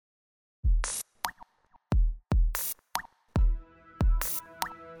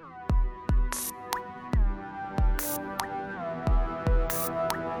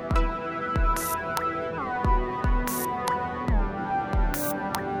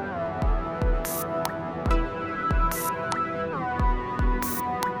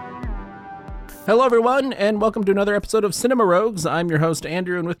Hello, everyone, and welcome to another episode of Cinema Rogues. I'm your host,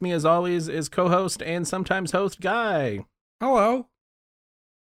 Andrew, and with me, as always, is co-host and sometimes host, Guy. Hello.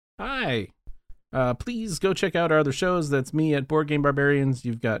 Hi. Please go check out our other shows. That's me at Board Game Barbarians.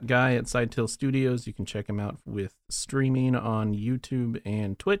 You've got Guy at Sidetail Studios. You can check him out with streaming on YouTube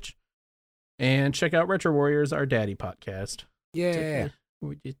and Twitch. And check out Retro Warriors, our daddy podcast. Yeah.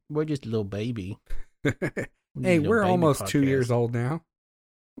 We're just a little baby. Hey, we're almost 2 years old now.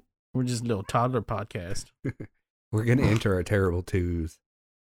 We're just a little toddler podcast. We're gonna enter our terrible twos.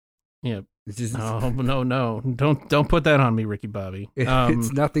 Yep. It's just, Oh no! Don't put that on me, Ricky Bobby.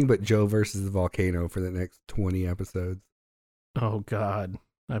 it's nothing but Joe versus the volcano for the next 20 episodes. Oh God,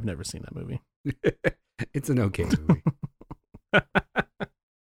 I've never seen that movie. It's an okay movie.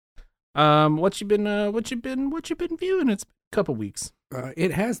 What you been viewing? It's been a couple weeks.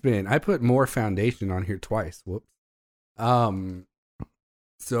 It has been. I put more Foundation on here twice. Whoops.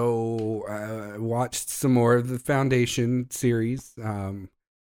 So I watched some more of the Foundation series.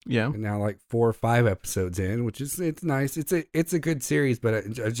 Yeah. And now like 4 or 5 episodes in, which is, it's nice. It's a good series, but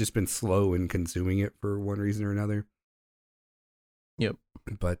I've just been slow in consuming it for one reason or another. Yep.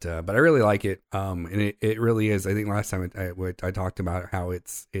 But I really like it. And it really is. I think last time I talked about how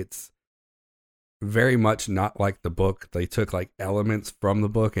it's very much not like the book. They took like elements from the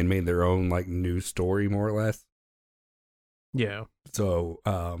book and made their own like new story, more or less. Yeah. So,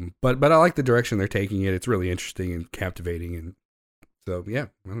 but I like the direction they're taking it. It's really interesting and captivating, and so yeah.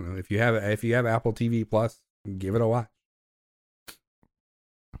 I don't know, if you have Apple TV Plus, give it a watch.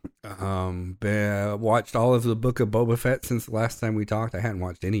 Watched all of the Book of Boba Fett since the last time we talked. I hadn't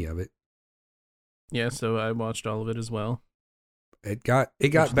watched any of it. Yeah, so I watched all of it as well. It got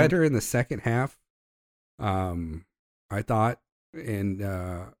better in the second half. I thought, and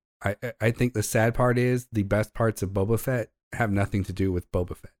I think the sad part is the best parts of Boba Fett have nothing to do with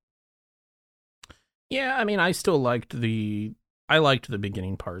Boba Fett. Yeah, I mean, I still liked the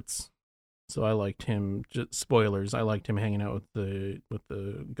beginning parts. So I liked him. Just spoilers. I liked him hanging out with the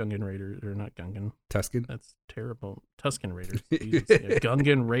Gungan Raiders, or not Gungan. Tusken. That's terrible. Tusken Raiders. Jesus. Yeah,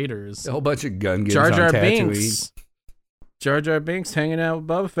 Gungan Raiders. A whole bunch of Gungans Jar Jar on Tatooine. Binks. Jar Jar Binks hanging out with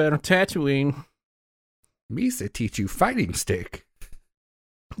Boba Fett on Tatooine. Misa teach you fighting stick.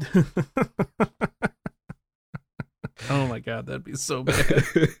 Oh my God, that'd be so bad.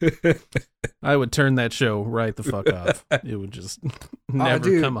 I would turn that show right the fuck off. It would just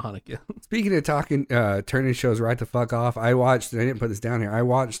never come on again. Speaking of turning shows right the fuck off, I didn't put this down here. I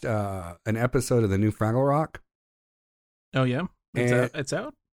watched an episode of the new Fraggle Rock. Oh yeah? It's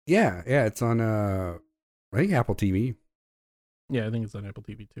out? Yeah, it's on I think Apple TV. Yeah, I think it's on Apple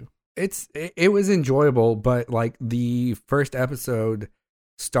TV too. It was enjoyable, but like the first episode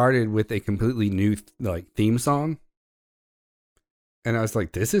started with a completely new theme song. And I was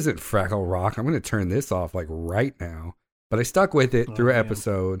like, this isn't Fraggle Rock. I'm going to turn this off like right now. But I stuck with it through an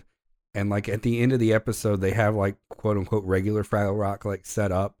episode. And like at the end of the episode, they have like quote unquote regular Fraggle Rock like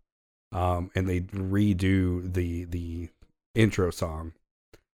set up. And they redo the intro song.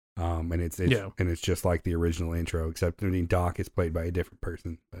 And it's just like the original intro, except Doc is played by a different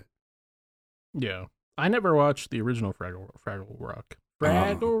person. But yeah, I never watched the original Fraggle Rock.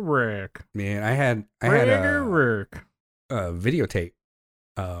 Fraggle Rock. Man, I had a videotape,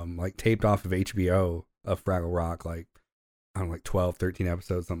 like taped off of HBO of Fraggle Rock, like I don't know, like 12, 13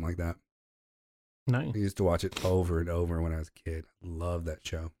 episodes, something like that. Nice. I used to watch it over and over when I was a kid. Love that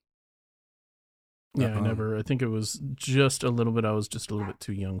show. Yeah, I think it was just a little bit. I was just a little bit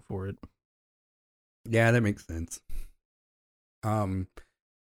too young for it. Yeah, that makes sense.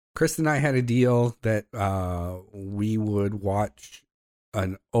 Chris and I had a deal that we would watch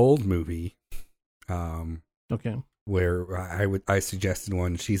an old movie. Okay. Where I suggested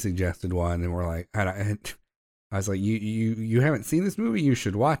one, she suggested one, and we're like, I was like, you haven't seen this movie, you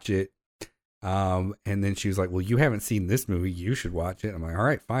should watch it. And then she was like, well, you haven't seen this movie, you should watch it. I'm like, all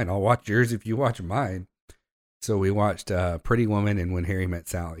right, fine, I'll watch yours if you watch mine. So we watched Pretty Woman and When Harry Met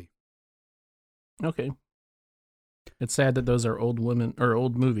Sally. Okay. It's sad that those are old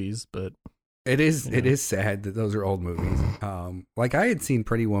movies, but it is sad that those are old movies. Like I had seen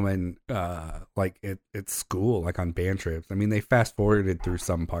Pretty Woman like at school, like on band trips. I mean, they fast forwarded through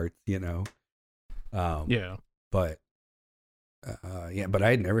some parts, yeah. But but I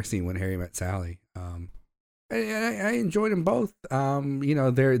had never seen When Harry Met Sally. I enjoyed them both.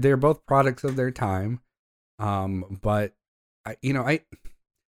 They're both products of their time. But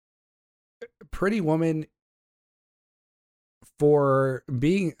Pretty Woman, for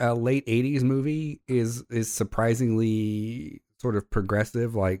being a late 80s movie, is surprisingly sort of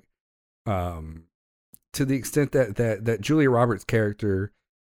progressive, like to the extent that Julia Roberts' character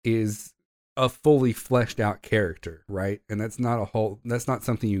is a fully fleshed out character, right? And that's not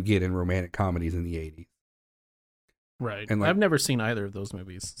something you get in romantic comedies in the 80s. Right. And like, I've never seen either of those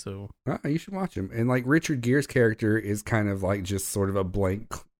movies, so you should watch them. And like Richard Gere's character is kind of like just sort of a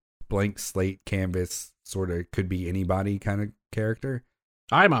blank slate canvas, sort of could be anybody kind of character.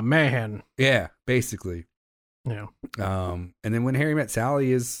 I'm a man. Yeah, basically. Yeah. And then When Harry Met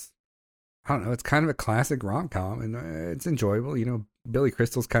Sally is, I don't know, it's kind of a classic rom-com, and it's enjoyable. You know, Billy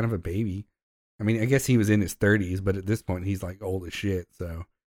Crystal's kind of a baby. I mean, I guess he was in his 30s, but at this point he's like old as shit, so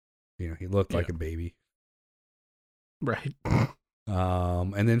you know, he looked like a baby. Right.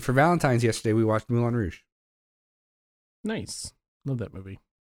 And then for Valentine's yesterday, we watched Moulin Rouge. Nice. Love that movie.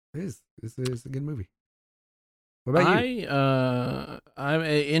 It is a good movie. What about you? I'm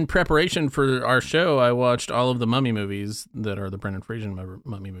in preparation for our show. I watched all of the Mummy movies that are the Brendan Fraser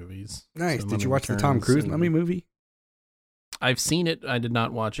Mummy movies. Nice. So Did you watch the Tom Cruise Mummy movie? I've seen it. I did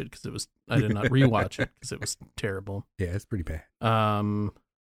not watch it because I did not rewatch it because it was terrible. Yeah, it's pretty bad.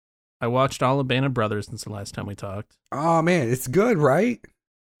 I watched all of Band of Brothers since the last time we talked. Oh man, it's good, right?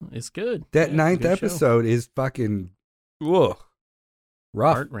 It's good. That ninth episode is fucking rough,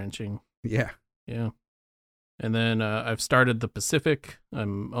 heart-wrenching. Yeah. And then I've started The Pacific.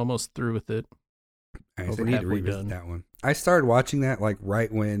 I'm almost through with it. Nice. I need to revisit that one. I started watching that like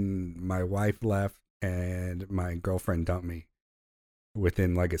right when my wife left and my girlfriend dumped me,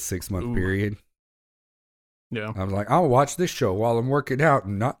 within like a 6-month period. Yeah. I was like, I'll watch this show while I'm working out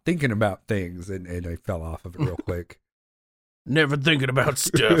and not thinking about things. And I fell off of it real quick. Never thinking about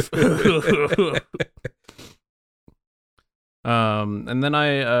stuff. And then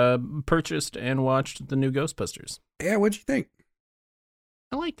I purchased and watched the new Ghostbusters. Yeah, what'd you think?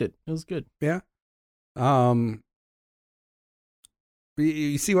 I liked it. It was good. Yeah.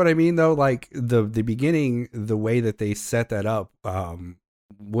 You see what I mean though? Like the beginning, the way that they set that up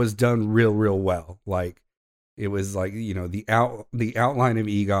was done real well. Like it was like, you know, the outline of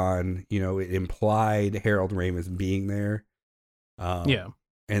Egon, you know, it implied Harold Ramis being there. Yeah.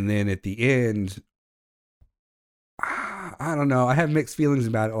 And then at the end, I don't know. I have mixed feelings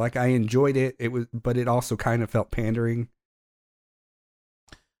about it. Like I enjoyed it. But it also kind of felt pandering.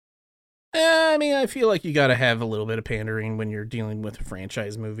 I mean, I feel like you got to have a little bit of pandering when you're dealing with a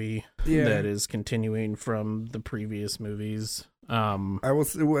franchise movie that is continuing from the previous movies. I'm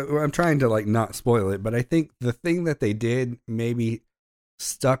trying to like not spoil it, but I think the thing that they did maybe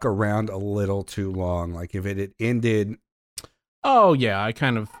stuck around a little too long. Like if it had ended. Oh yeah, I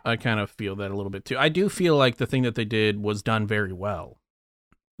kind of feel that a little bit too. I do feel like the thing that they did was done very well.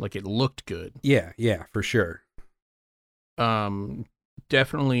 Like it looked good. Yeah, for sure.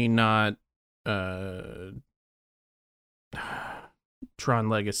 Definitely not Tron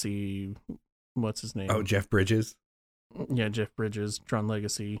Legacy. What's his name? Oh, Jeff Bridges. Yeah, Jeff Bridges, Tron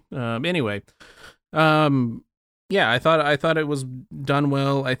Legacy. Anyway, yeah, I thought it was done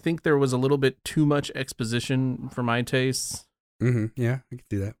well. I think there was a little bit too much exposition for my tastes. Mm-hmm. Yeah, I can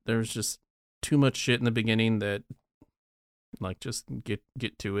see that. There was just too much shit in the beginning that, like, just get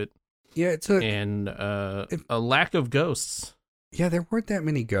to it. Yeah, it took and a lack of ghosts. Yeah, there weren't that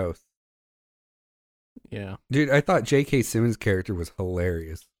many ghosts. Yeah, dude, I thought J.K. Simmons' character was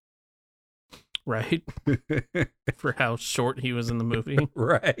hilarious. Right, for how short he was in the movie.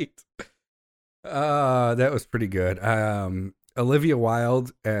 Right. That was pretty good. Olivia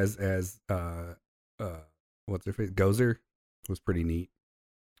Wilde as what's her face? Gozer was pretty neat.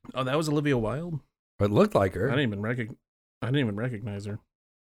 Oh, that was Olivia Wilde? It looked like her. I didn't even recognize her.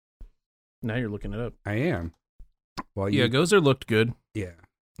 Now you're looking it up. I am. Well, yeah, Gozer looked good. Yeah.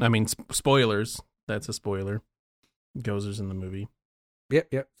 I mean, spoilers. That's a spoiler. Gozer's in the movie. Yep.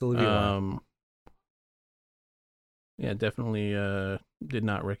 It's Olivia Wilde. Yeah, definitely did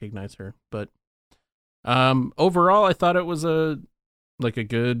not recognize her. But overall, I thought it was a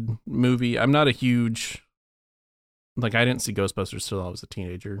good movie. I'm not a huge... Like, I didn't see Ghostbusters till I was a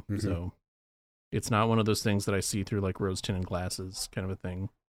teenager, mm-hmm. So it's not one of those things that I see through, like, rose-tinted glasses kind of a thing.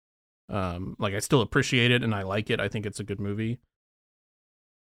 Like, I still appreciate it, and I like it. I think it's a good movie.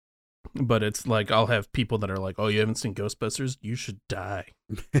 But it's like, I'll have people that are like, oh, you haven't seen Ghostbusters? You should die.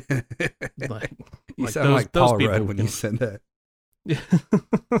 You sound like Paul Rudd when you said that.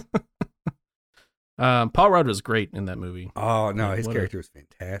 Paul Rudd was great in that movie. Oh, no, his character was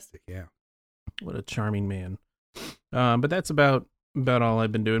fantastic, yeah. What a charming man. But that's about all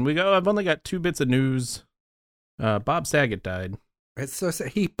I've been doing. I've only got 2 bits of news. Bob Saget died. It's so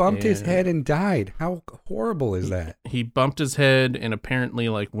sad. He bumped his head and died. How horrible is that? He bumped his head and apparently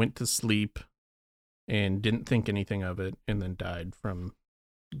went to sleep and didn't think anything of it and then died from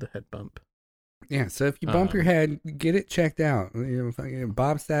the head bump. Yeah, so if you bump your head, get it checked out.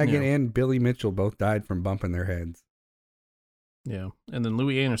 Bob Saget and Billy Mitchell both died from bumping their heads. Yeah, and then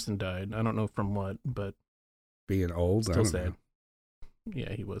Louis Anderson died. I don't know from what, but being old, still sad. Know.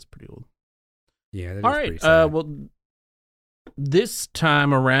 Yeah, he was pretty old. Yeah. All right. Well, this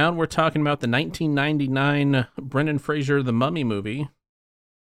time around, we're talking about the 1999 Brendan Fraser The Mummy movie,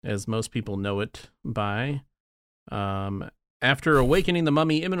 as most people know it by. After awakening the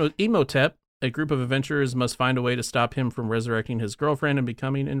mummy Imhotep, a group of adventurers must find a way to stop him from resurrecting his girlfriend and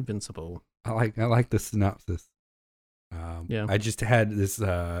becoming invincible. I like the synopsis. Yeah. I just had this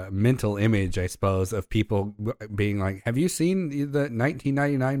mental image, I suppose, of people being like, have you seen the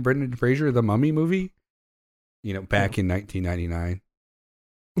 1999 Brendan Fraser The Mummy movie? Back in 1999.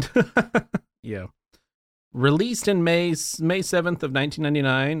 Yeah. Released in May 7th of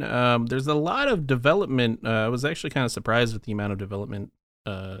 1999. There's a lot of development. I was actually kind of surprised with the amount of development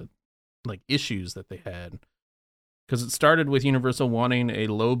issues that they had. Because it started with Universal wanting a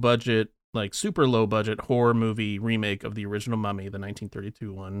low-budget, super low-budget horror movie remake of the original Mummy, the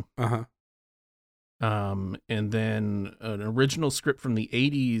 1932 one. Uh-huh. And then an original script from the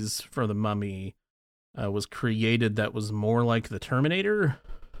 80s for the Mummy was created that was more like the Terminator.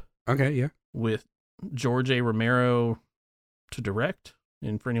 Okay, yeah. With George A. Romero to direct.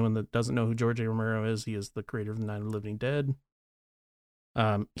 And for anyone that doesn't know who George A. Romero is, he is the creator of The Night of the Living Dead.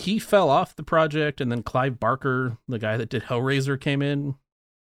 He fell off the project, and then Clive Barker, the guy that did Hellraiser, came in.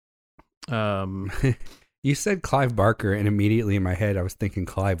 You said Clive Barker, and immediately in my head I was thinking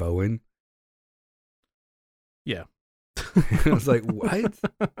Clive Owen. Yeah. I was like, what?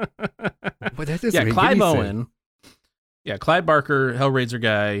 But that doesn't make Clive any Owen. sense. Yeah, Clive Barker, Hellraiser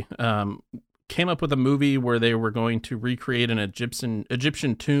guy, came up with a movie where they were going to recreate an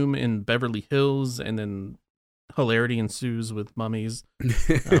Egyptian tomb in Beverly Hills, and then hilarity ensues with mummies.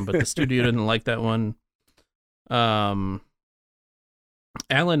 But the studio didn't like that one. Alan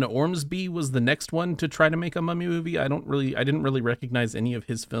Ormsby was the next one to try to make a mummy movie. I didn't really recognize any of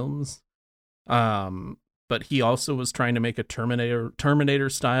his films. But he also was trying to make a Terminator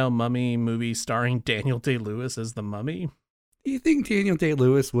style mummy movie starring Daniel Day-Lewis as the mummy. Do you think Daniel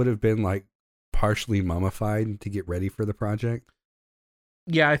Day-Lewis would have been partially mummified to get ready for the project?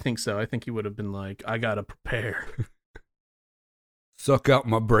 Yeah, I think so. I think he would have been like, I gotta prepare. Suck out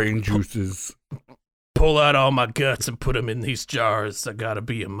my brain juices. Pull out all my guts and put them in these jars. I gotta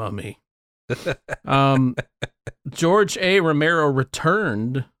be a mummy. George A. Romero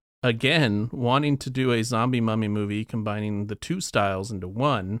returned again, wanting to do a zombie mummy movie combining the two styles into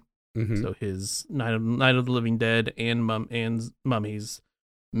one. Mm-hmm. So his Night of the Living Dead and Mummies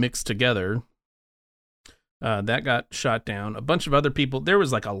mixed together. That got shot down. A bunch of other people. There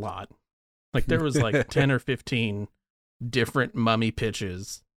was a lot. There was 10 or 15 different mummy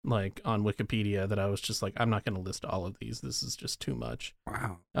pitches on Wikipedia that I was just I'm not going to list all of these. This is just too much.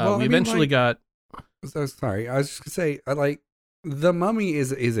 Wow. We eventually got. So sorry. I was just going to say, The Mummy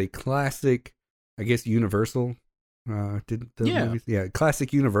is a classic, I guess, Universal. Movies? Yeah,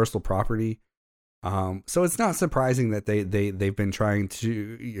 classic Universal property. So it's not surprising that they've been trying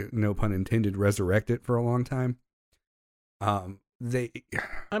to, no pun intended, resurrect it for a long time. I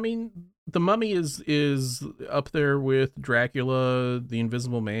mean, The Mummy is up there with Dracula, The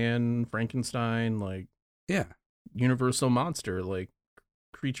Invisible Man, Frankenstein, yeah, Universal monster,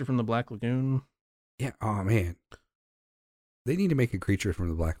 Creature from the Black Lagoon. Yeah. Oh man. They need to make a Creature from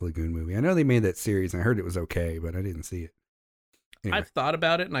the Black Lagoon movie. I know they made that series, and I heard it was okay, but I didn't see it. Anyway. I've thought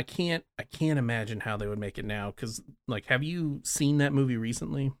about it, and I can't imagine how they would make it now. Because, have you seen that movie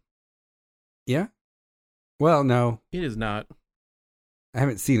recently? Yeah. Well, no, it is not. I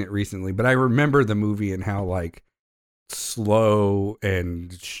haven't seen it recently, but I remember the movie and how slow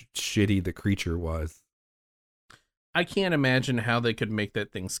and shitty the creature was. I can't imagine how they could make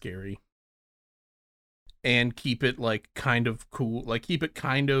that thing scary. And keep it kind of cool, keep it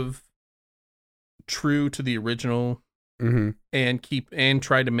kind of true to the original, mm-hmm. and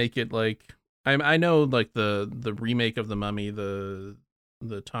try to make it I know the remake of The Mummy, the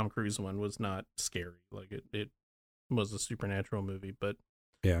Tom Cruise one was not scary, it was a supernatural movie, but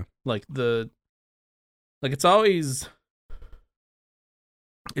yeah, it's always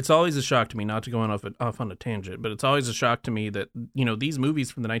a shock to me, not to go off on a tangent, but it's always a shock to me that these movies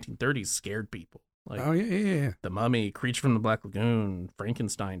from the 1930s scared people. Oh yeah. The Mummy, Creature from the Black Lagoon,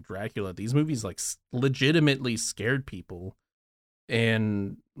 Frankenstein, Dracula. These movies legitimately scared people.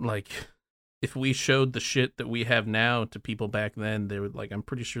 And if we showed the shit that we have now to people back then, they would I'm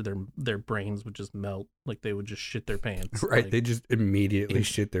pretty sure their brains would just melt. They would just shit their pants. Right. They just immediately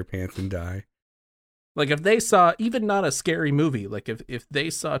shit their pants and die. Like if they saw even not a scary movie, like if they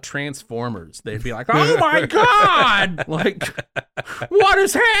saw Transformers, they'd be like, "Oh my god! Like, what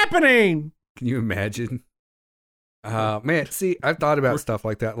is happening?" Can you imagine? Man, see, I've thought about stuff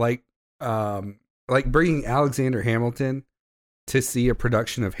like that, like bringing Alexander Hamilton to see a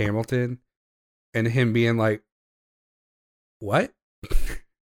production of Hamilton, and him being like, "What?"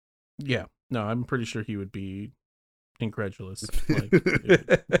 Yeah, no, I'm pretty sure he would be incredulous. Like,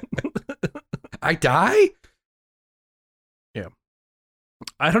 I die? Yeah.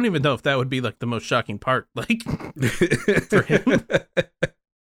 I don't even know if that would be like the most shocking part, like for him.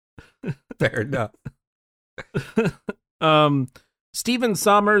 Fair enough. Stephen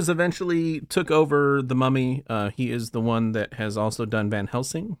Sommers eventually took over The Mummy. He is the one that has also done Van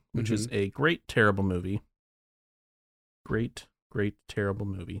Helsing, which is a great, terrible movie. Great, terrible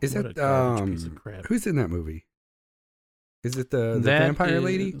movie. Is what it a garbage piece of crap. Who's in that movie? Is it the vampire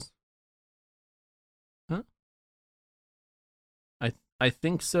lady? Huh? I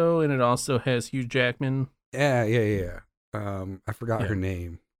think so, and it also has Hugh Jackman. Yeah. I forgot her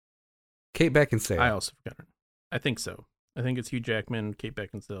name. Kate Beckinsale. I also forgot her. I think so. I think it's Hugh Jackman, Kate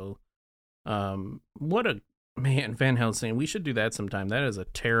Beckinsale. What a man, Van Helsing. We should do that sometime. That is a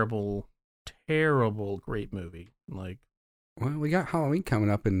terrible, great movie. Like, well, we got Halloween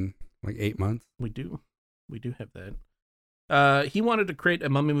coming up in like 8 months. We do have that. He wanted to create a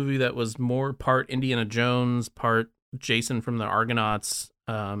mummy movie that was more part Indiana Jones, part Jason from the Argonauts,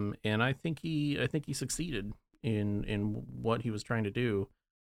 and I think he succeeded in what he was trying to do,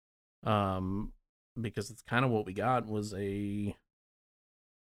 because it's kind of what we got was a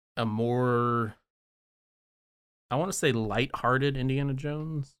more, I want to say, lighthearted Indiana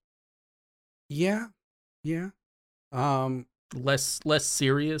Jones. Yeah. Less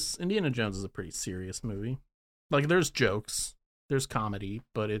serious. Indiana Jones is a pretty serious movie. Like, there's jokes, there's comedy,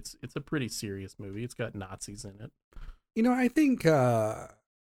 but it's a pretty serious movie. It's got Nazis in it. You know, I think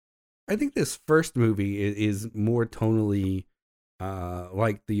this first movie is more tonally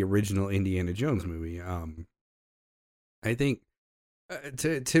like the original Indiana Jones movie. I think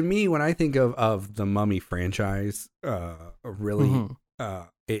to me, when I think of the Mummy franchise, really,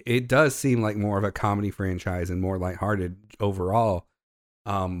 it does seem like more of a comedy franchise and more lighthearted overall.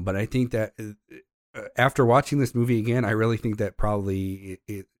 But I think that after watching this movie again, I really think that probably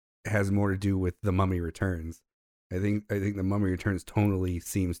it has more to do with The Mummy Returns. I think The Mummy Returns tonally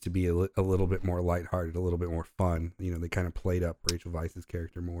seems to be a little bit more lighthearted, a little bit more fun. You know, they kind of played up Rachel Weisz's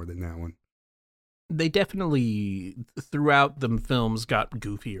character more than that one. They definitely, throughout the films, got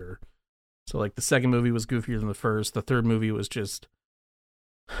goofier. So, like, the second movie was goofier than the first. The third movie was just...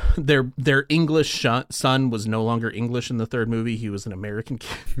 Their English son was no longer English in the third movie. He was an American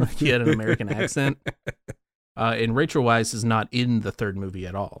kid. Like, he had an American accent. And Rachel Weisz is not in the third movie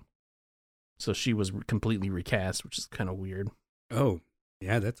at all. So she was completely recast, which is kind of weird. Oh,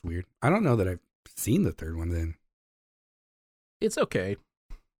 yeah, that's weird. I don't know that I've seen the third one then. It's okay.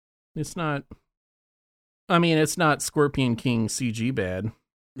 It's not... I mean, it's not Scorpion King CG bad.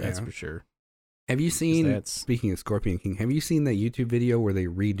 That's for sure. Have you seen, speaking of Scorpion King, have you seen that YouTube video where they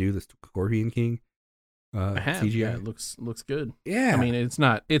redo the Scorpion King I have. CGI? Yeah, it looks good. Yeah. I mean,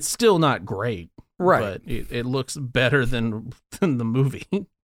 it's still not great. Right. But it looks better than the movie.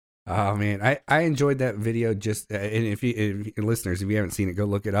 Oh man, I enjoyed that video just, and if listeners, if you haven't seen it, go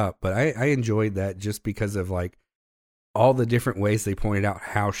look it up. But I enjoyed that just because of like all the different ways they pointed out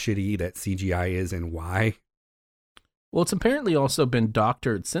how shitty that CGI is and why. Well, it's apparently also been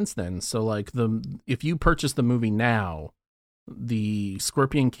doctored since then. So like if you purchase the movie now, the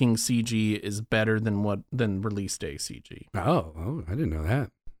Scorpion King CG is better than release day CG. Oh, I didn't know that.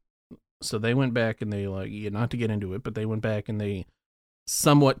 So they went back and they not to get into it, but they went back and they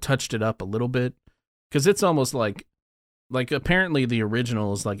somewhat touched it up a little bit, because it's almost like apparently the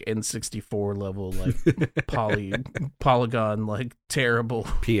original is like N64 level, like polygon, like terrible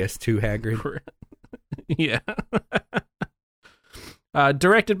PS2 Hagrid. Yeah.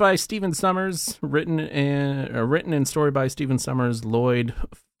 Directed by Stephen Sommers, written and story by Stephen Sommers, Lloyd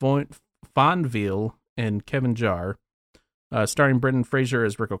Fonville, and Kevin Jarre. Starring Brendan Fraser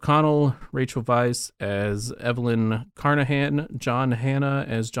as Rick O'Connell, Rachel Weisz as Evelyn Carnahan, John Hannah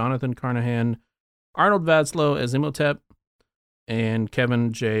as Jonathan Carnahan, Arnold Vosloo as Imhotep, and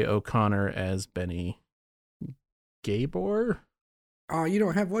Kevin J. O'Connor as Benny Gabor. Oh, you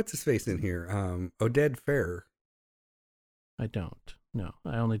don't have what's his face in here. Oded Fehr. I don't. No,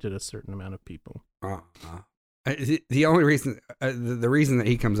 I only did a certain amount of people. The only reason, the reason that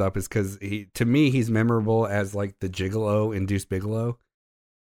he comes up is because to me, he's memorable as like the Gigolo in Deuce Bigalow.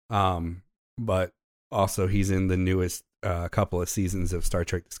 But also he's in the newest couple of seasons of Star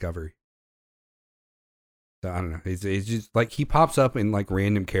Trek Discovery. So I don't know. He's just like he pops up in like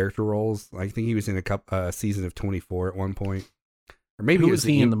random character roles. I think he was in a season of 24 at one point, or maybe who was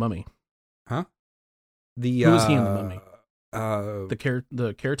he in The Mummy? Huh? Who was he in The Mummy?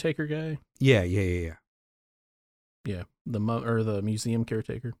 The caretaker guy. Yeah. Yeah, the museum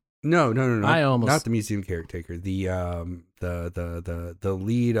caretaker. No. Not the museum caretaker. The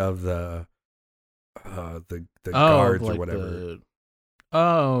lead of the guards or whatever.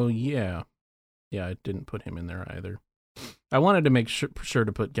 Oh yeah. Yeah, I didn't put him in there either. I wanted to make sure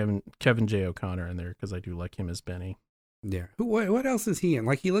to put Kevin J. O'Connor in there because I do like him as Benny. Yeah. What else is he in?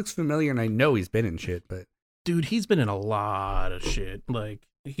 Like, he looks familiar, and I know he's been in shit, but dude, he's been in a lot of shit. Like,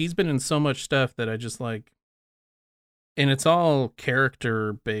 he's been in so much stuff that I just like, and it's all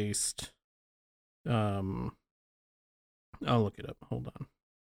character based. I'll look it up. Hold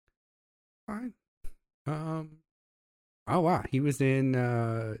on. Fine. Oh wow, he was in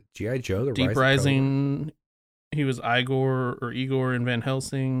G.I. Joe: The Deep Rising. He was Igor in Van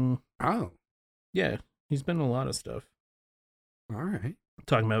Helsing. Oh, yeah, he's been in a lot of stuff. All right.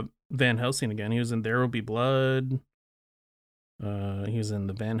 Talking about Van Helsing again, he was in There Will Be Blood. He was in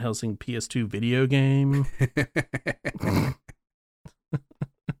the Van Helsing PS2 video game.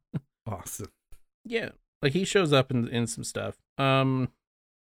 Awesome. Yeah, like he shows up in some stuff.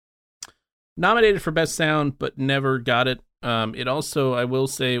 Nominated for Best Sound, but never got it. It also, I will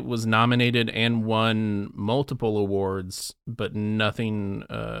say, was nominated and won multiple awards, but nothing,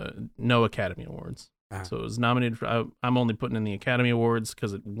 no Academy Awards. Ah. So it was nominated for, I'm only putting in the Academy Awards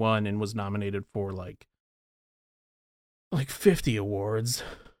because it won and was nominated for like 50 awards.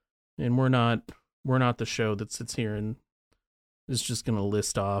 And we're not the show that sits here and is just going to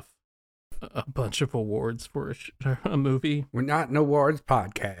list off a bunch of awards for a movie. We're not an awards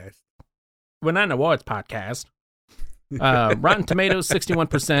podcast. We're not an awards podcast. Rotten Tomatoes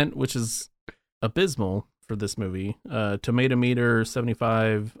 61%, which is abysmal for this movie. Tomato meter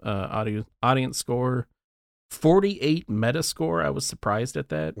 75, audience score 48 Metascore. I was surprised at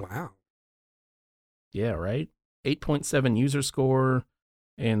that. Wow. Yeah, right. 8.7 user score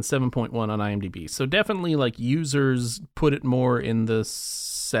and 7.1 on IMDb. So definitely like users put it more in the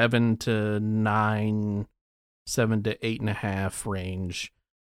 7 to 9, 7 to 8.5 range.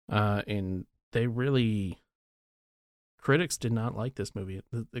 And they really, critics did not like this movie.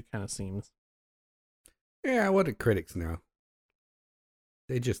 It kind of seems. Yeah, what do critics know?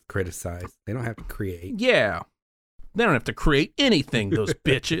 They just criticize. They don't have to create. Yeah, they don't have to create anything. Those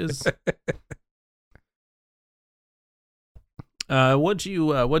bitches. What'd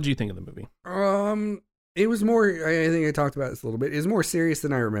you think of the movie? It was more. I think I talked about this a little bit. It was more serious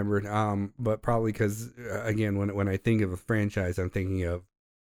than I remembered. But probably because again, when I think of a franchise, I'm thinking of,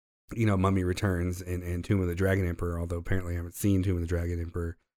 Mummy Returns and Tomb of the Dragon Emperor, although apparently I haven't seen Tomb of the Dragon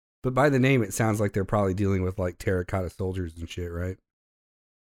Emperor. But by the name, it sounds like they're probably dealing with like terracotta soldiers and shit, right?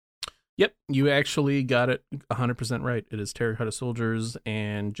 Yep, you actually got it 100% right. It is terracotta soldiers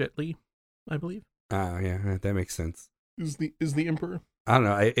and Jet Li, I believe. Yeah, that makes sense. Is the Emperor? I don't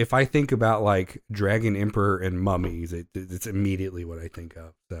know. If I think about like Dragon Emperor and mummies, it's immediately what I think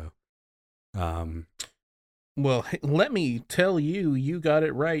of. So, well, let me tell you, you got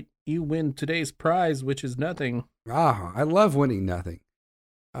it right. You win today's prize, which is nothing. I love winning nothing.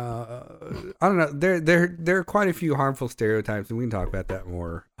 I don't know. There are quite a few harmful stereotypes, and we can talk about that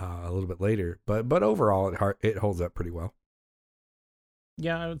more a little bit later. But overall, it holds up pretty well.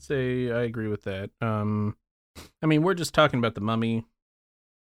 Yeah, I would say I agree with that. I mean, we're just talking about the Mummy,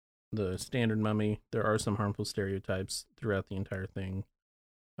 the standard Mummy. There are some harmful stereotypes throughout the entire thing,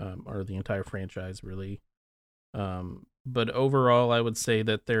 or the entire franchise, really. But overall, I would say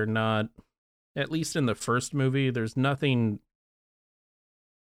that they're not, at least in the first movie, there's nothing.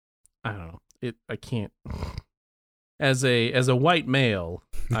 I don't know. I can't. As a white male,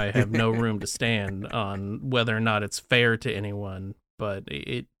 I have no room to stand on whether or not it's fair to anyone. But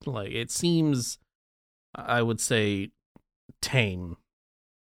it seems, I would say, tame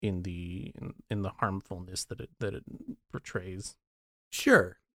in the harmfulness that it portrays.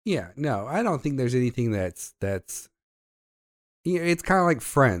 Sure. Yeah. No, I don't think there's anything that's it's kind of like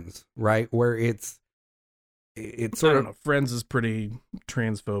Friends, right? Where it's sort of, Friends is pretty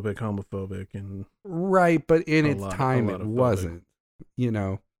transphobic, homophobic, and right, but in its time it wasn't,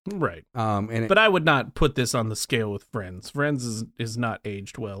 right. And but I would not put this on the scale with Friends. Friends is not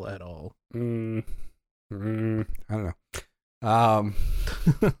aged well at all. I don't know. Well,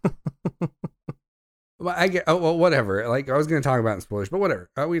 I get. Oh, well, whatever. Like I was going to talk about in spoilers, but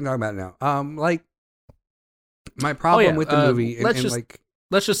whatever. We can talk about it now. Like my problem with the movie, let's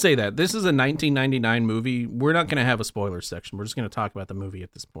just say that this is a 1999 movie. We're not going to have a spoiler section. We're just going to talk about the movie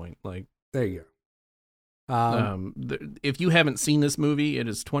at this point. Like, there you If you haven't seen this movie, it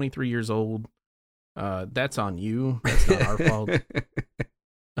is 23 years old. That's on you. That's not our fault.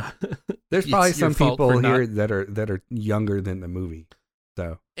 There's probably some people here not... that are younger than the movie.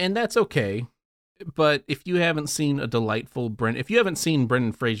 So, and that's okay. But if you haven't seen if you haven't seen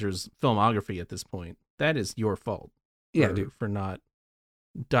Brendan Fraser's filmography at this point, that is your fault. Yeah, for not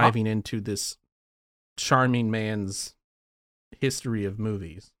diving into this charming man's history of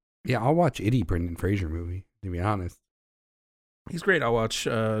movies. Yeah, I'll watch any Brendan Fraser movie, to be honest. He's great. I'll watch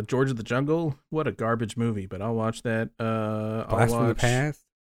George of the Jungle. What a garbage movie, but I'll watch that. Blast from the Past.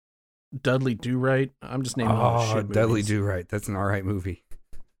 Dudley Do-Right. I'm just naming all the shit movies. Dudley Do-Right. That's an alright movie.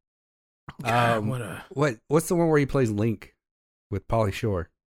 God, what's the one where he plays Link with Pauly Shore?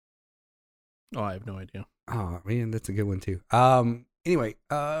 Oh, I have no idea. Oh man, that's a good one too. Anyway,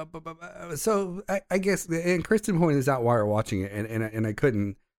 so I guess, and Kristen pointed this out while we were watching it, and I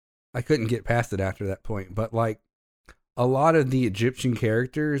couldn't get past it after that point. But like, a lot of the Egyptian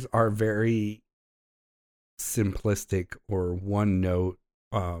characters are very simplistic or one note,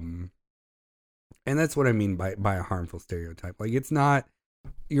 and that's what I mean by a harmful stereotype. Like, it's not.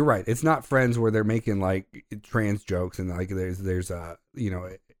 You're right. It's not Friends where they're making like trans jokes and like there's a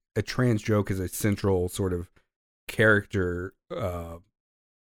a trans joke is a central sort of character of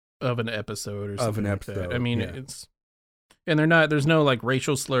an episode or something of an episode. Like that. I mean, it's, and there's no like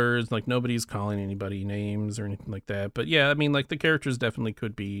racial slurs, like nobody's calling anybody names or anything like that. But yeah, I mean, like the characters definitely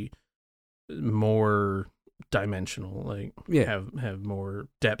could be more dimensional, like have more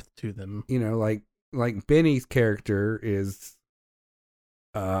depth to them. Like Benny's character is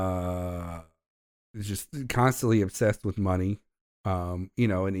just constantly obsessed with money. And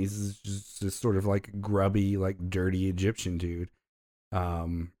he's just sort of like a grubby, like dirty Egyptian dude.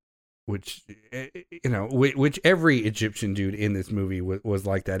 Which every Egyptian dude in this movie was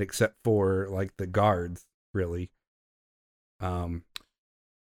like that, except for like the guards, really. Yeah,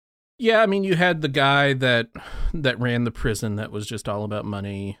 I mean, you had the guy that ran the prison that was just all about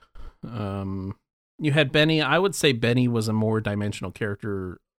money. You had Benny. I would say Benny was a more dimensional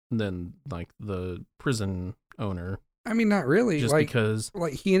character than like the prison owner. I mean, not really. Just like, because,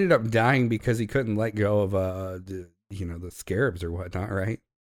 like, he ended up dying because he couldn't let go of the scarabs or whatnot, right?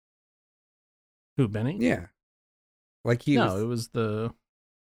 Who, Benny? Yeah. Like he was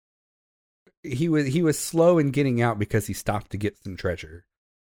slow in getting out because he stopped to get some treasure.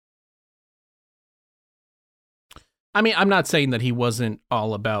 I mean, I'm not saying that he wasn't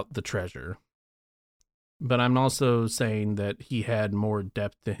all about the treasure, but I'm also saying that he had more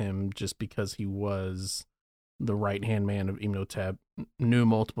depth to him just because he was the right-hand man of Imhotep, knew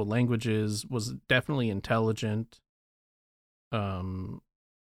multiple languages, was definitely intelligent. I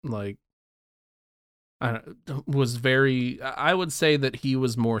would say that he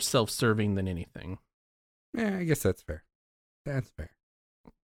was more self-serving than anything. Yeah, I guess that's fair. That's fair.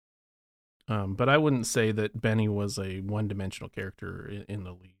 But I wouldn't say that Benny was a one-dimensional character in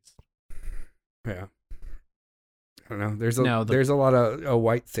the least. Yeah. I don't know. There's a lot of a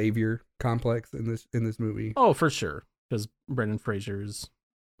white savior complex in this movie. Oh, for sure. Because Brendan Fraser's,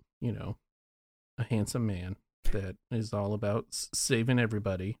 a handsome man that is all about saving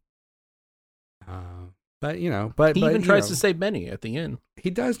everybody. But he even tries to save Benny at the end. He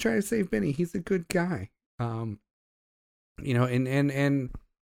does try to save Benny. He's a good guy. And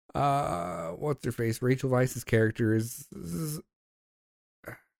what's her face? Rachel Weisz's character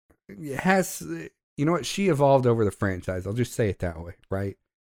has, she evolved over the franchise. I'll just say it that way, right?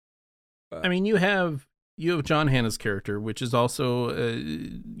 I mean, you have John Hannah's character, which is also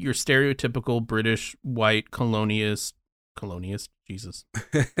your stereotypical British white colonialist,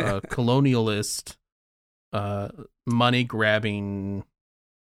 money grabbing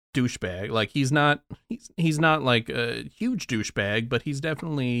douchebag. Like he's not like a huge douchebag, but he's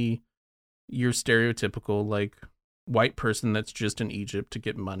definitely your stereotypical like white person that's just in Egypt to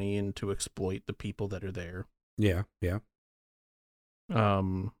get money and to exploit the people that are there. Yeah, yeah.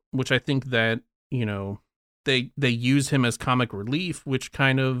 Which I think that, they use him as comic relief, which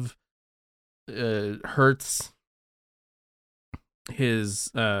kind of hurts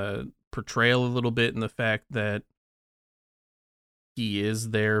his portrayal a little bit in the fact that he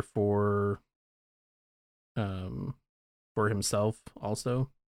is there for himself also.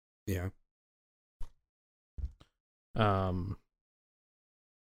 Yeah. I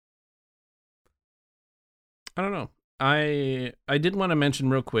don't know. I did want to mention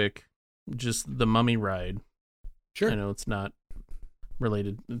real quick just the Mummy ride. Sure. I know it's not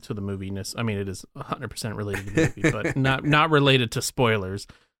related to the movie. I mean, it is 100% related to the movie, but not related to spoilers.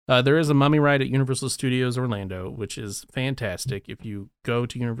 There is a Mummy ride at Universal Studios Orlando, which is fantastic. If you go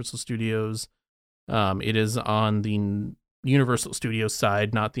to Universal Studios, It is on the Universal Studios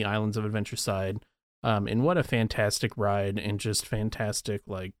side, not the Islands of Adventure side. And what a fantastic ride, and just fantastic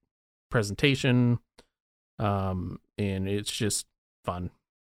like presentation. And it's just fun.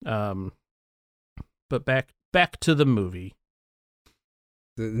 But back to the movie.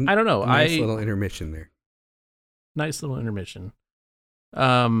 I don't know. Nice little intermission there. Nice little intermission.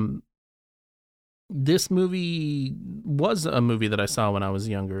 This movie was a movie that I saw when I was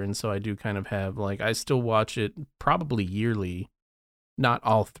younger, and so I do kind of have, like, I still watch it probably yearly. Not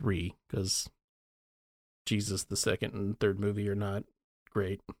all three, because Jesus, the second and third movie are not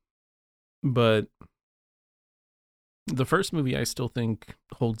great. But the first movie I still think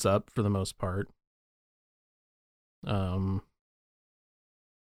holds up for the most part. I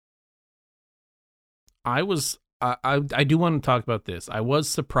do want to talk about this. I was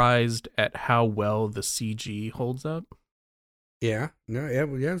surprised at how well the CG holds up. Yeah, it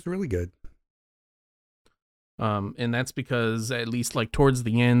was really good. And that's because at least like towards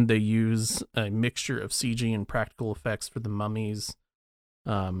the end, they use a mixture of CG and practical effects for the mummies.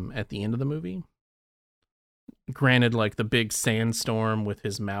 At the end of the movie, granted, like the big sandstorm with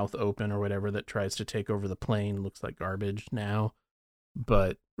his mouth open or whatever that tries to take over the plane looks like garbage now.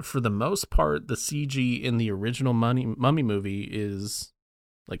 But for the most part, the CG in the original Mummy movie is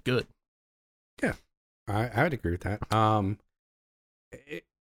like good. Yeah, I would agree with that.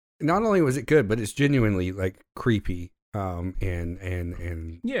 Not only was it good, but it's genuinely like creepy,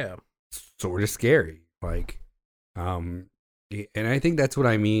 and yeah, sort of scary. Like, and I think that's what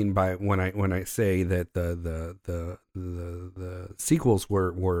I mean by when I say that the sequels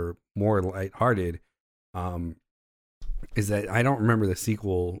were more lighthearted. Is that I don't remember the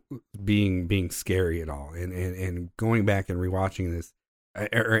sequel being scary at all, and going back and rewatching this,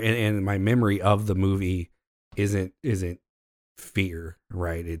 and my memory of the movie isn't fear,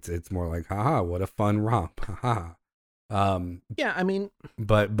 right? It's more like, haha, what a fun romp, haha. Yeah, I mean,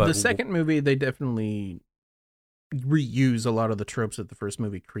 but the second movie, they definitely reuse a lot of the tropes that the first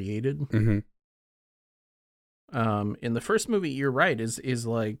movie created. Mm-hmm. In the first movie, you're right, is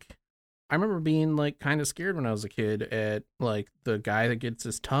like, I remember being like kind of scared when I was a kid at like the guy that gets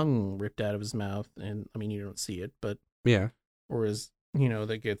his tongue ripped out of his mouth, and I mean, you don't see it, but yeah, or is, you know,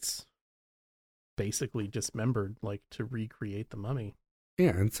 that gets basically dismembered, like to recreate the mummy. Yeah,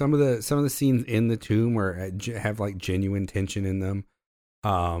 and some of the scenes in the tomb have like genuine tension in them.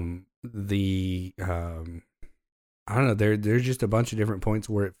 I don't know, there's just a bunch of different points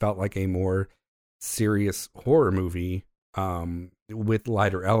where it felt like a more serious horror movie, with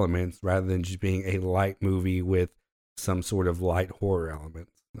lighter elements rather than just being a light movie with some sort of light horror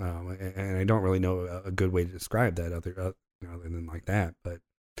elements. And I don't really know a good way to describe that other than like that, but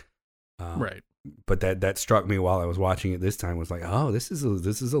right. But that struck me while I was watching it this time, was like, oh, this is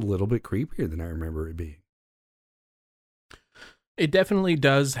a little bit creepier than I remember it being. It definitely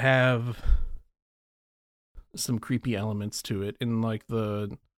does have some creepy elements to it, and like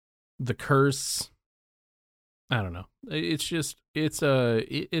the curse. I don't know. It's just it's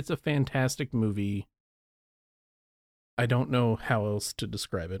a fantastic movie. I don't know how else to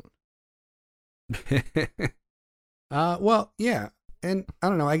describe it. Well, yeah. And I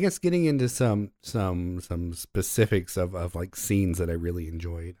don't know, I guess getting into some specifics of like scenes that I really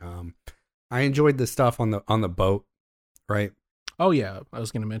enjoyed. I enjoyed the stuff on the boat, right? Oh yeah, I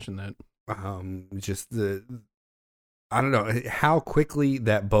was going to mention that. Just I don't know how quickly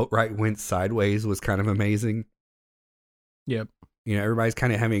that boat ride went sideways was kind of amazing. Yep. You know, everybody's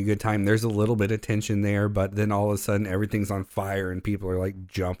kind of having a good time. There's a little bit of tension there, but then all of a sudden everything's on fire and people are like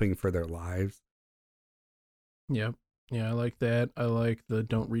jumping for their lives. Yep. Yeah, I like that. I like the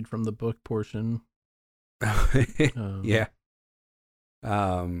don't read from the book portion. Yeah.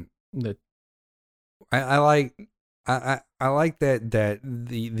 That I like that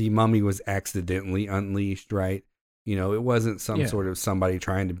the mummy was accidentally unleashed, right? You know, it wasn't some sort of somebody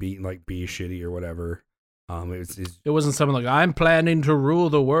trying to be shitty or whatever. It wasn't something like, I'm planning to rule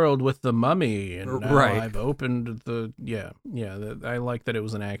the world with the mummy, and now right. I've opened the I like that it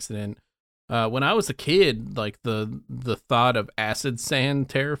was an accident. When I was a kid, like the thought of acid sand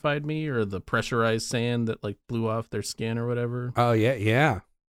terrified me, or the pressurized sand that like blew off their skin or whatever. Oh yeah.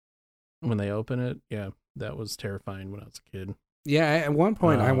 When they open it, yeah, that was terrifying when I was a kid. Yeah, at one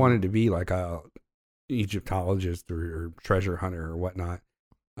point I wanted to be like a Egyptologist or treasure hunter or whatnot.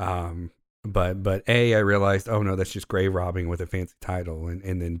 But A, I realized, oh no, that's just grave robbing with a fancy title,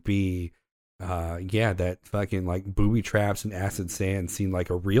 and then B, that fucking like booby traps and acid sand seemed like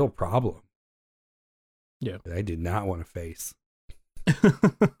a real problem. Yeah, that I did not want to face.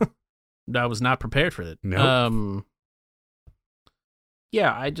 I was not prepared for that. No.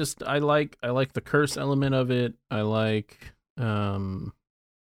 Yeah, I like the curse element of it. I like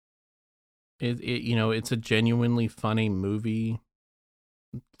it's a genuinely funny movie.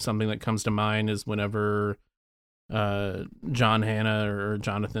 Something that comes to mind is whenever John Hannah or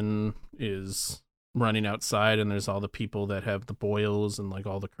Jonathan is running outside and there's all the people that have the boils and like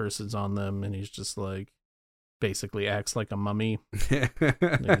all the curses on them, and he's just like basically acts like a mummy. He's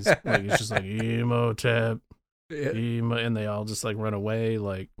just like Imhotep, and they all just like run away.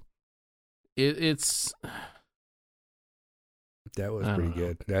 Like it's that was pretty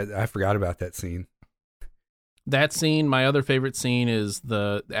good. I forgot about that scene. That scene, my other favorite scene is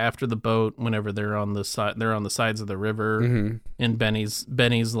after the boat, whenever they're on the sides of the river, and Benny's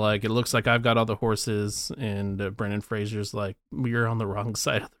like, it looks like I've got all the horses, and Brendan Fraser's like, you're on the wrong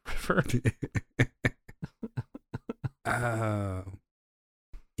side of the river.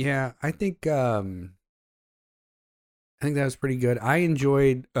 Yeah, I think that was pretty good. I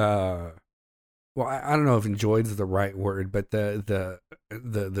enjoyed. Well, I don't know if "enjoyed" is the right word, but the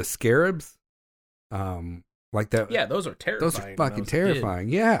scarabs. Like that. Yeah, those are terrifying. Those are fucking terrifying.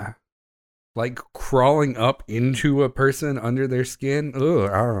 Yeah. Like crawling up into a person under their skin.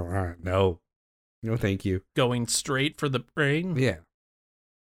 Ugh, no. No, thank you. Going straight for the brain. Yeah.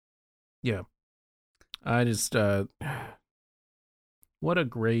 Yeah. I just, what a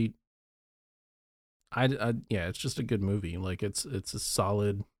great, yeah, it's just a good movie. Like it's a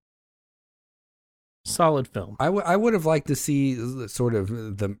solid film. I would have liked to see sort of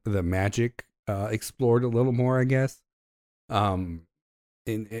the magic explored a little more, I guess. And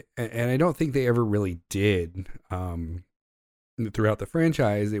I don't think they ever really did. Throughout the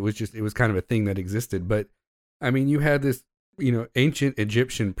franchise, it was kind of a thing that existed. But I mean, you had this, ancient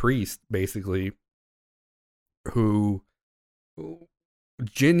Egyptian priest basically who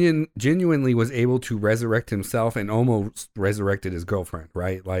genuinely was able to resurrect himself and almost resurrected his girlfriend,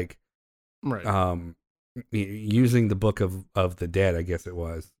 right? Like, right. Using the Book of the Dead, I guess it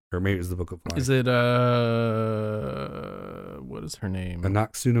was. Or maybe it was the Book of Life. Is it, what is her name?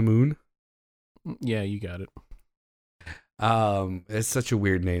 Anck-su-namun? Yeah, you got it. It's such a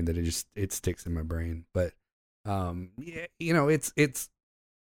weird name that it sticks in my brain. But, yeah, it's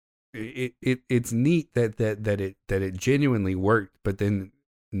neat that it genuinely worked, but then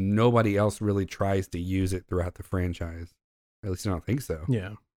nobody else really tries to use it throughout the franchise. At least I don't think so.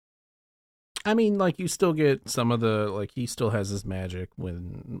 Yeah. I mean, like, you still get some of the, like, he still has his magic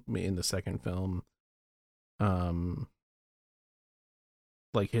when in the second film.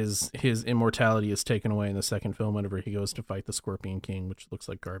 Like, his immortality is taken away in the second film whenever he goes to fight the Scorpion King, which looks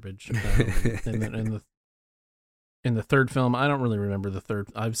like garbage. In the third film, I don't really remember the third.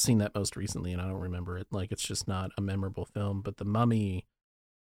 I've seen that most recently, and I don't remember it. Like, it's just not a memorable film. But The Mummy,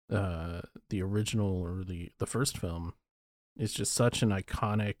 the original or the first film, is just such an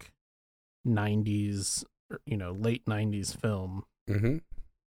iconic 90s, late 90s film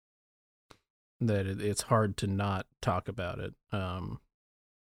that it's hard to not talk about it. I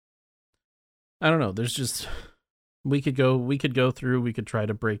don't know. There's just we could go through. We could try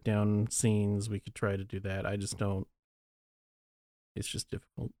to break down scenes. We could try to do that. I just don't. It's just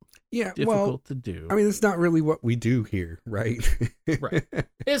difficult. Yeah, difficult to do. I mean, it's not really what we do here, right? Right.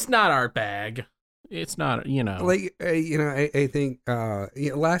 It's not our bag. It's not, like, I think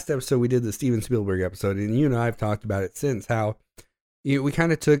last episode we did the Steven Spielberg episode, and you and I have talked about it since, how we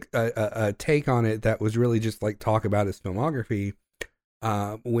kind of took a take on it that was really just like talk about his filmography,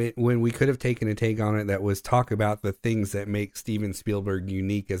 when we could have taken a take on it that was talk about the things that make Steven Spielberg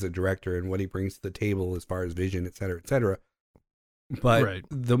unique as a director and what he brings to the table as far as vision, et cetera, et cetera. But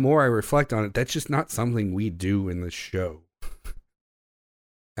the more I reflect on it, that's just not something we do in the show.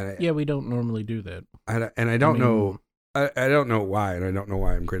 We don't normally do that. I don't know. I don't know why, and I don't know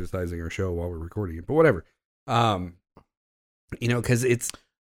why I'm criticizing our show while we're recording it. But whatever. Because it's.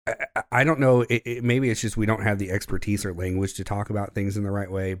 I don't know. Maybe it's just we don't have the expertise or language to talk about things in the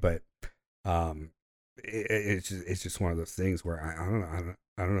right way. But it's just one of those things where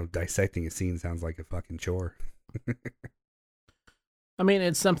I don't know. Dissecting a scene sounds like a fucking chore. I mean,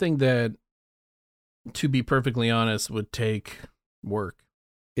 it's something that, to be perfectly honest, would take work.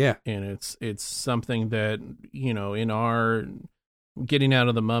 Yeah. And it's something that, in our getting out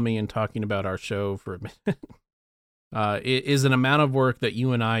of The Mummy and talking about our show for a minute, it is an amount of work that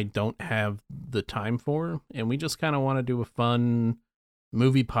you and I don't have the time for. And we just kind of want to do a fun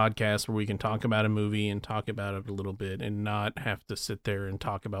movie podcast where we can talk about a movie and talk about it a little bit and not have to sit there and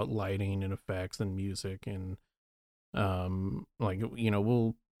talk about lighting and effects and music. And, we'll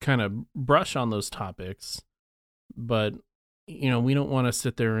kind of brush on those topics, but we don't want to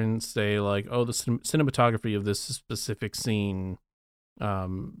sit there and say like, oh, the cinematography of this specific scene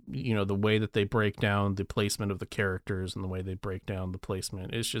The way that they break down the placement of the characters and the way they break down the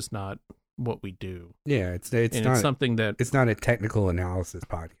placement, it's just not what we do. Yeah, it's something that it's not a technical analysis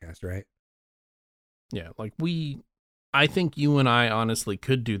podcast, right? Yeah, like I think you and I honestly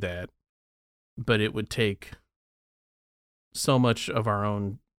could do that, but it would take so much of our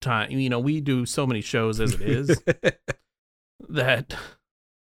own time. We do so many shows as it is that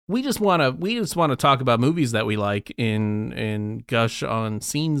we just want to talk about movies that we like and gush on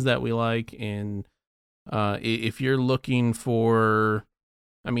scenes that we like. And if you're looking for,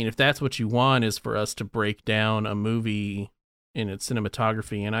 if that's what you want, is for us to break down a movie in its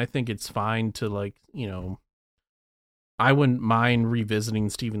cinematography, and I think it's fine to I wouldn't mind revisiting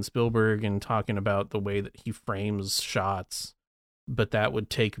Steven Spielberg and talking about the way that he frames shots, but that would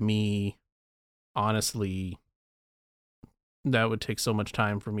take me, honestly, that would take so much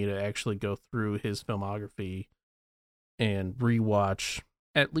time for me to actually go through his filmography and rewatch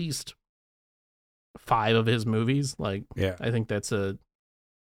at least 5 of his movies. Yeah. I think that's a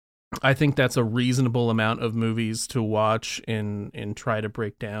reasonable amount of movies to watch and try to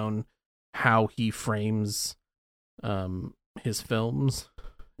break down how he frames his films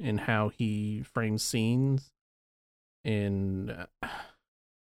and how he frames scenes. And I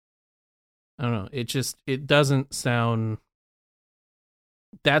don't know, it doesn't sound,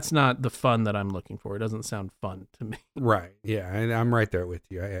 that's not the fun that I'm looking for. It doesn't sound fun to me. Right. Yeah, and I'm right there with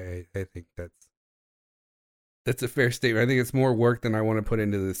you. I think that's a fair statement. I think it's more work than I want to put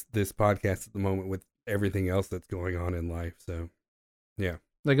into this podcast at the moment with everything else that's going on in life. So, yeah.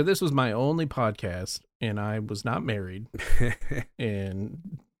 Like, if this was my only podcast and I was not married and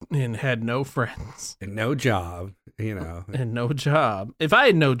had no friends and no job, and no job. If I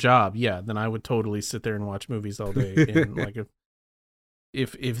had no job, yeah, then I would totally sit there and watch movies all day. And like,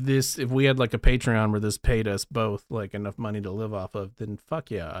 if we had like a Patreon where this paid us both like enough money to live off of, then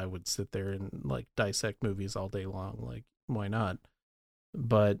fuck yeah, I would sit there and like dissect movies all day long. Like, why not?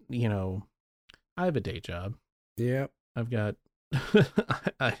 But I have a day job. Yeah, I've got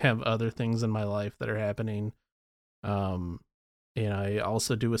I have other things in my life that are happening. And I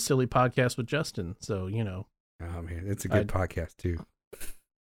also do a silly podcast with Justin. So, oh man, it's a good podcast too.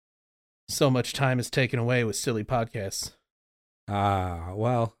 So much time is taken away with silly podcasts.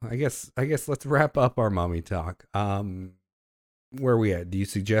 Well, I guess let's wrap up our mommy talk. Where are we at? Do you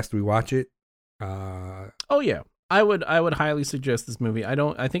suggest we watch it? Oh yeah. I would highly suggest this movie.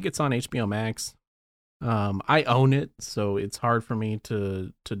 I think it's on HBO Max. I own it, so it's hard for me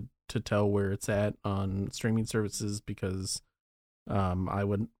to tell where it's at on streaming services, because I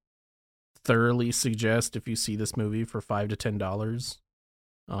would thoroughly suggest, if you see this movie for $5 to $10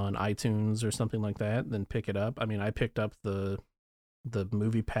 on iTunes or something like that, then pick it up. I picked up the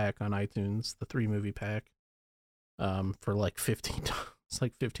movie pack on iTunes, the 3 movie pack, for like $15. It's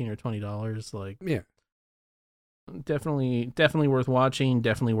like $15 or $20. Like, yeah, definitely worth watching.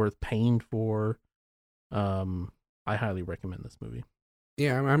 Definitely worth paying for. I highly recommend this movie.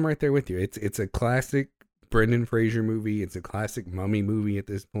 Yeah, I'm right there with you. It's a classic Brendan Fraser movie. It's a classic mummy movie at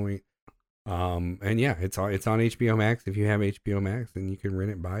this point. And yeah, it's on HBO Max. If you have HBO Max, then you can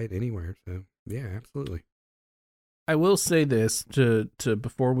rent it, buy it anywhere. So yeah, absolutely. I will say this to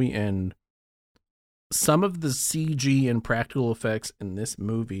before we end. Some of the CG and practical effects in this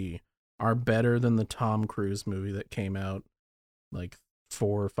movie are better than the Tom Cruise movie that came out like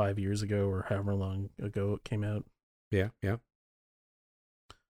 4 or 5 years ago, or however long ago it came out. Yeah.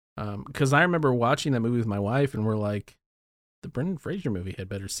 Because I remember watching that movie with my wife, and we're like, the Brendan Fraser movie had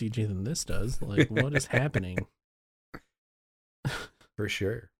better CG than this does. Like, what is happening? For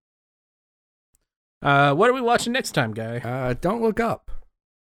sure. What are we watching next time, Guy? Don't Look Up.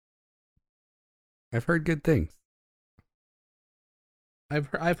 I've heard good things.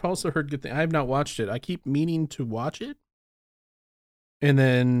 I've also heard good things. I have not watched it. I keep meaning to watch it, and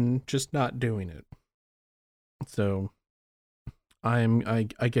then just not doing it. So I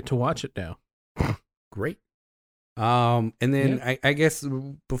get to watch it now. Great. And then yeah. I guess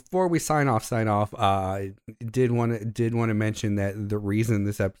before we sign off, did want to mention that the reason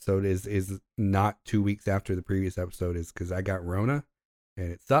this episode is not 2 weeks after the previous episode is because I got Rona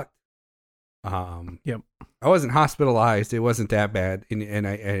and it sucked. Yep. I wasn't hospitalized. It wasn't that bad. And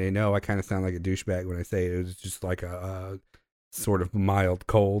I know I kind of sound like a douchebag when I say it was just like a sort of mild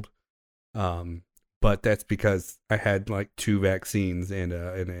cold. But that's because I had like 2 vaccines and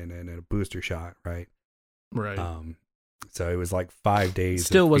a booster shot, right? Right. So it was like 5 days.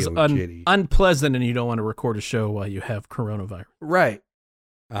 Still was unpleasant, and you don't want to record a show while you have coronavirus. Right.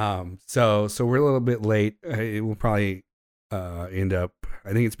 So we're a little bit late. It will probably end up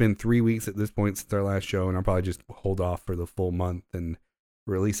I think it's been 3 weeks at this point since our last show, and I'll probably just hold off for the full month and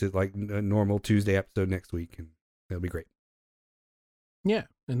release it like a normal Tuesday episode next week, and it'll be great. Yeah,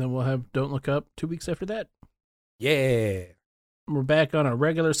 and then we'll have Don't Look Up 2 weeks after that. Yeah. We're back on a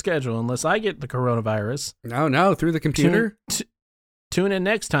regular schedule unless I get the coronavirus. No, through the computer. Tune in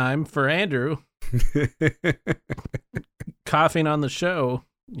next time for Andrew coughing on the show.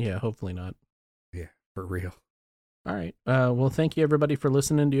 Yeah, hopefully not. Yeah, for real. All right. Well, thank you, everybody, for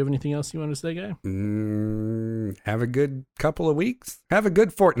listening. Do you have anything else you want to say, Guy? Have a good couple of weeks. Have a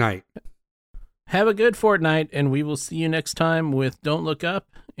good fortnight. Have a good fortnight, and we will see you next time with Don't Look Up.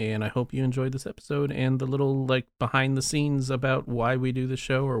 And I hope you enjoyed this episode and the little behind the scenes about why we do the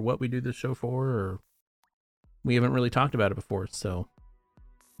show or what we do the show for. Or we haven't really talked about it before, so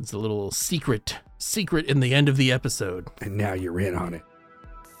it's a little secret in the end of the episode. And now you're in on it.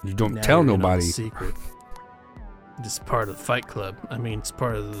 You don't tell nobody. Secret. This is part of the Fight Club. I mean, it's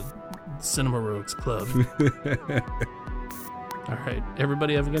part of the Cinema Rogues Club. All right,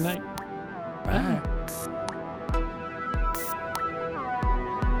 everybody, have a good night. Bye.